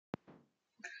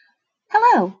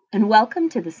Hello, and welcome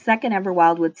to the second ever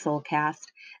Wildwood Soulcast.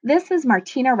 This is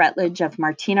Martina Rutledge of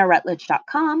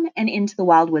martinarutledge.com and Into the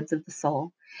Wildwoods of the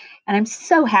Soul, and I'm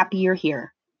so happy you're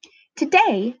here.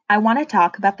 Today, I want to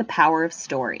talk about the power of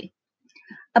story.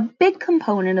 A big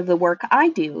component of the work I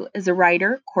do as a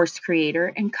writer, course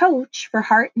creator, and coach for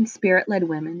heart and spirit-led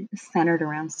women is centered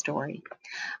around story.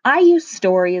 I use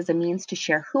story as a means to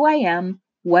share who I am,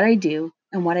 what I do,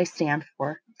 and what I stand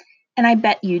for. And I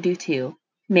bet you do too.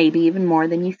 Maybe even more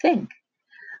than you think.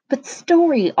 But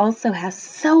story also has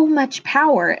so much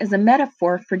power as a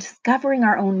metaphor for discovering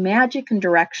our own magic and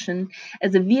direction,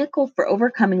 as a vehicle for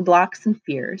overcoming blocks and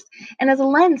fears, and as a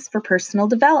lens for personal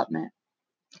development.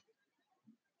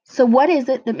 So what is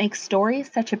it that makes story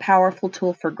such a powerful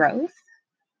tool for growth?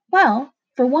 Well,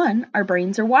 for one, our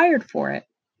brains are wired for it.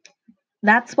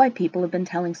 That's why people have been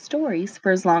telling stories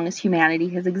for as long as humanity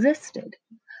has existed.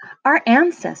 Our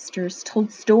ancestors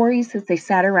told stories as they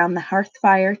sat around the hearth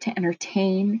fire to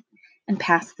entertain and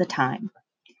pass the time.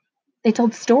 They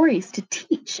told stories to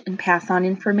teach and pass on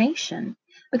information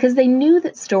because they knew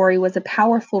that story was a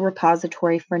powerful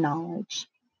repository for knowledge.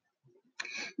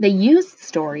 They used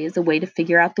story as a way to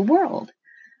figure out the world.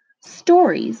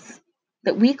 Stories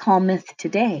that we call myth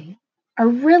today are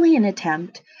really an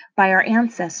attempt by our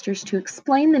ancestors to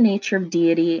explain the nature of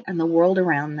deity and the world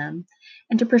around them,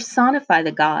 and to personify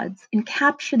the gods and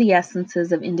capture the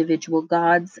essences of individual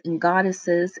gods and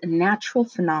goddesses and natural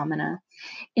phenomena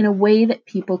in a way that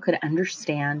people could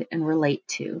understand and relate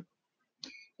to.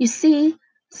 You see,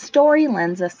 story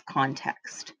lends us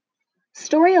context.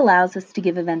 Story allows us to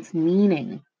give events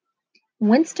meaning.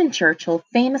 Winston Churchill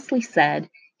famously said,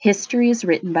 "History is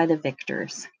written by the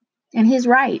victors." And he's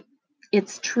right.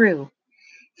 It's true.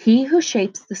 He who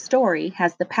shapes the story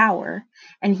has the power,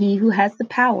 and he who has the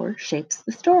power shapes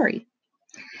the story.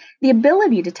 The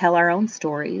ability to tell our own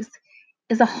stories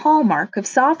is a hallmark of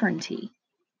sovereignty.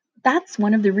 That's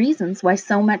one of the reasons why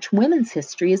so much women's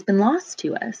history has been lost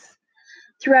to us.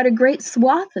 Throughout a great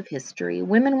swath of history,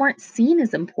 women weren't seen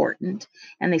as important,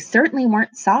 and they certainly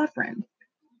weren't sovereign.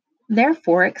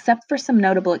 Therefore, except for some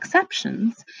notable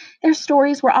exceptions, their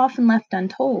stories were often left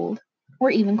untold or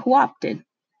even co-opted.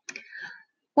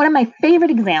 One of my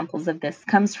favorite examples of this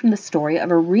comes from the story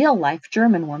of a real-life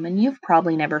German woman you've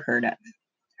probably never heard of.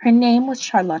 Her name was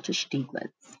Charlotte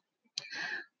Stieglitz.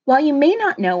 While you may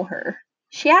not know her,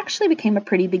 she actually became a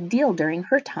pretty big deal during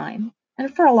her time,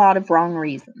 and for a lot of wrong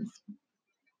reasons.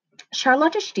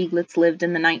 Charlotte Stieglitz lived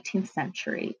in the 19th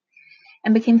century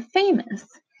and became famous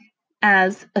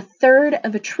as a third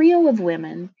of a trio of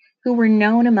women who were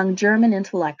known among German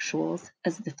intellectuals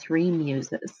as the Three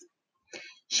Muses.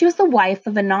 She was the wife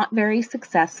of a not very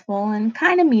successful and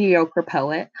kind of mediocre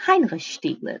poet, Heinrich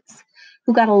Stieglitz,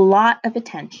 who got a lot of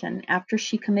attention after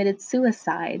she committed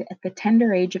suicide at the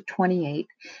tender age of 28,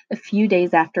 a few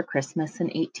days after Christmas in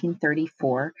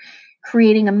 1834,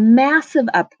 creating a massive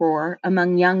uproar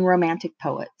among young Romantic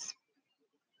poets.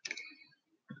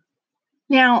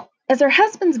 Now, as her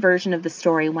husband's version of the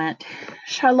story went,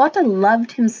 Charlotte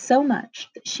loved him so much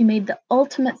that she made the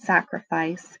ultimate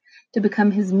sacrifice to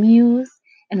become his muse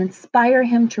and inspire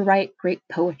him to write great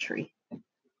poetry.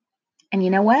 And you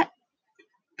know what?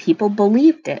 People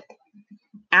believed it.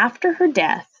 After her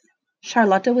death,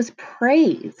 Charlotte was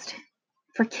praised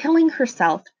for killing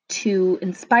herself to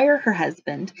inspire her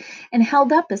husband and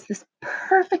held up as this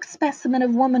perfect specimen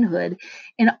of womanhood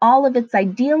in all of its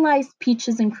idealized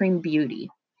peaches and cream beauty.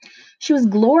 She was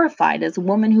glorified as a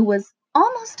woman who was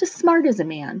almost as smart as a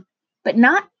man, but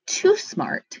not too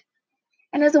smart,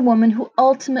 and as a woman who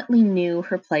ultimately knew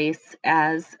her place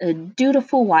as a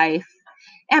dutiful wife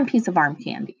and piece of arm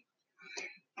candy.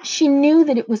 She knew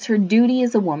that it was her duty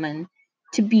as a woman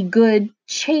to be good,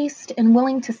 chaste, and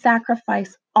willing to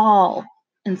sacrifice all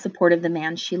in support of the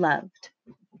man she loved.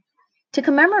 To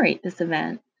commemorate this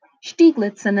event,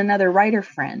 Stieglitz and another writer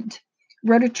friend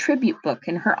wrote a tribute book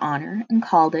in her honor and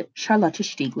called it Charlotte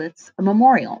Stieglitz, a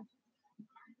Memorial.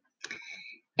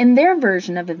 In their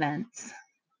version of events,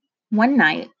 one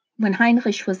night, when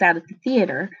Heinrich was out at the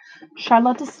theater,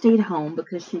 Charlotte stayed home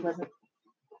because she wasn't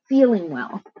feeling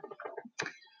well.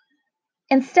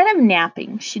 Instead of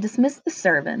napping, she dismissed the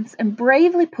servants and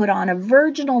bravely put on a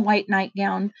virginal white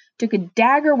nightgown, took a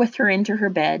dagger with her into her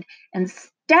bed, and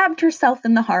stabbed herself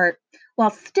in the heart while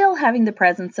still having the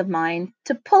presence of mind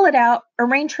to pull it out,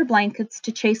 arrange her blankets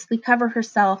to chastely cover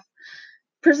herself,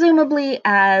 presumably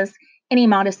as any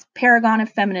modest paragon of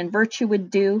feminine virtue would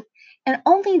do, and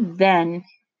only then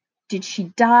did she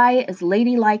die as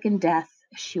ladylike in death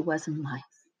as she was in life.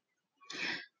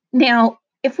 Now,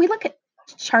 if we look at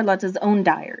Charlotte's own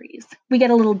diaries, we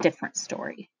get a little different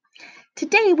story.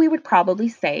 Today, we would probably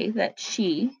say that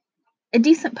she, a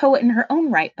decent poet in her own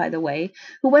right, by the way,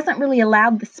 who wasn't really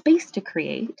allowed the space to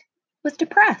create, was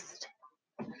depressed.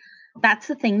 That's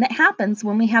the thing that happens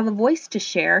when we have a voice to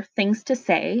share, things to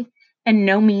say, and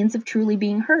no means of truly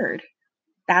being heard.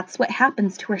 That's what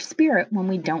happens to our spirit when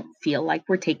we don't feel like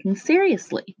we're taken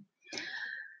seriously.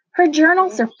 Her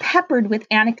journals are peppered with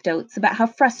anecdotes about how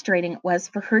frustrating it was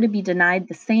for her to be denied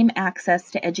the same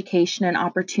access to education and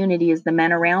opportunity as the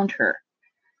men around her.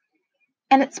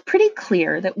 And it's pretty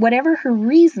clear that whatever her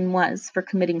reason was for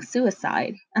committing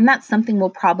suicide, and that's something we'll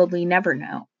probably never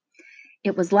know,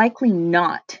 it was likely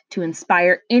not to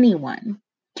inspire anyone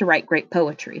to write great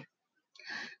poetry.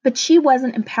 But she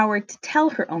wasn't empowered to tell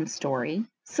her own story,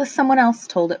 so someone else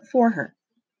told it for her.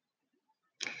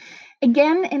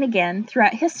 Again and again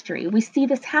throughout history, we see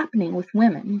this happening with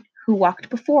women who walked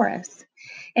before us.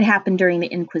 It happened during the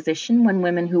Inquisition when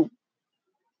women who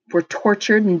were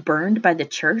tortured and burned by the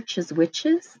church as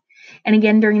witches, and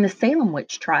again during the Salem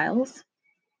witch trials.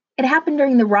 It happened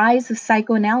during the rise of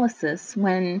psychoanalysis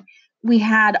when we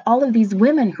had all of these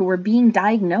women who were being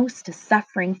diagnosed as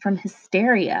suffering from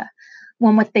hysteria,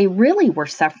 when what they really were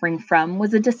suffering from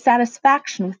was a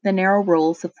dissatisfaction with the narrow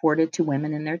roles afforded to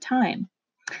women in their time.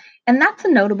 And that's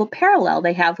a notable parallel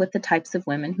they have with the types of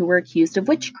women who were accused of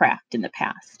witchcraft in the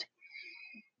past.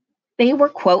 They were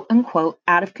quote unquote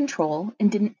out of control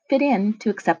and didn't fit into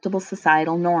acceptable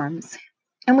societal norms.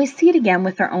 And we see it again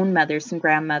with our own mothers and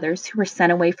grandmothers who were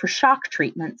sent away for shock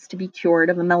treatments to be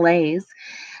cured of a malaise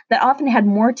that often had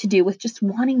more to do with just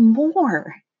wanting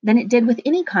more than it did with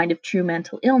any kind of true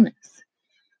mental illness.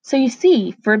 So you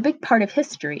see, for a big part of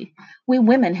history, we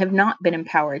women have not been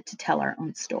empowered to tell our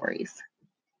own stories.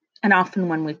 And often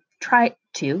when we've tried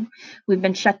to, we've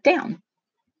been shut down.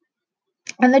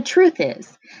 And the truth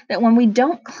is that when we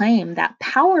don't claim that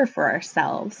power for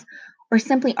ourselves or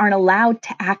simply aren't allowed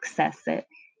to access it,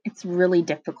 it's really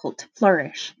difficult to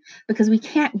flourish because we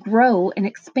can't grow and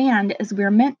expand as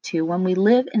we're meant to when we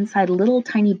live inside little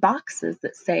tiny boxes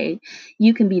that say,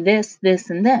 you can be this, this,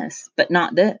 and this, but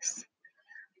not this.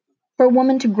 For a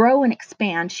woman to grow and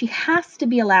expand, she has to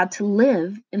be allowed to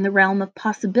live in the realm of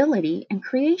possibility and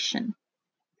creation.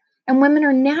 And women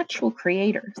are natural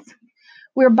creators.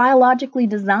 We're biologically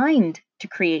designed to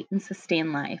create and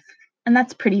sustain life, and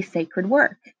that's pretty sacred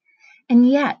work. And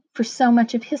yet, for so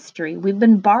much of history, we've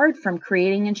been barred from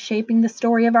creating and shaping the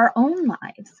story of our own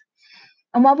lives.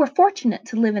 And while we're fortunate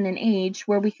to live in an age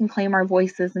where we can claim our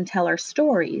voices and tell our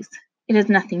stories, it is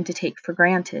nothing to take for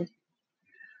granted.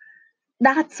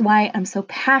 That's why I'm so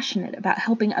passionate about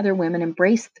helping other women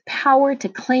embrace the power to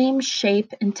claim,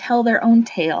 shape, and tell their own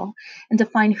tale, and to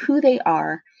find who they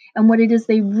are and what it is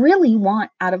they really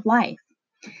want out of life.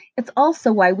 It's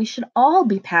also why we should all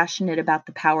be passionate about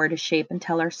the power to shape and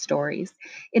tell our stories.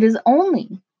 It is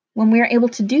only when we are able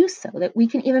to do so that we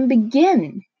can even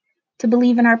begin to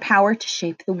believe in our power to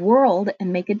shape the world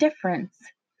and make a difference.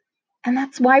 And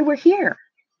that's why we're here.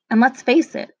 And let's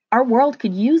face it, our world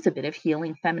could use a bit of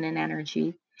healing feminine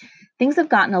energy. Things have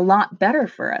gotten a lot better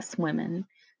for us women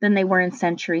than they were in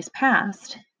centuries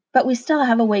past, but we still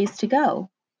have a ways to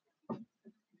go.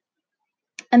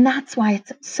 And that's why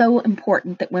it's so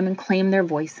important that women claim their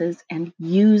voices and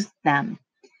use them.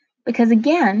 Because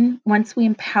again, once we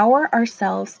empower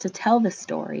ourselves to tell the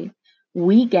story,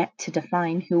 we get to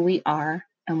define who we are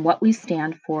and what we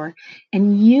stand for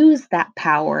and use that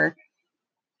power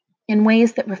in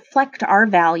ways that reflect our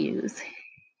values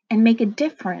and make a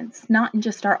difference, not in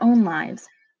just our own lives,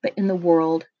 but in the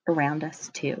world around us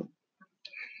too.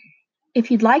 If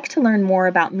you'd like to learn more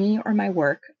about me or my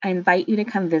work, I invite you to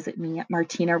come visit me at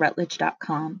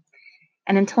martinarutledge.com.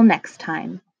 And until next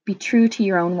time, be true to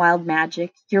your own wild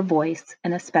magic, your voice,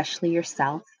 and especially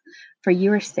yourself, for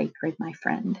you are sacred, my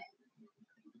friend.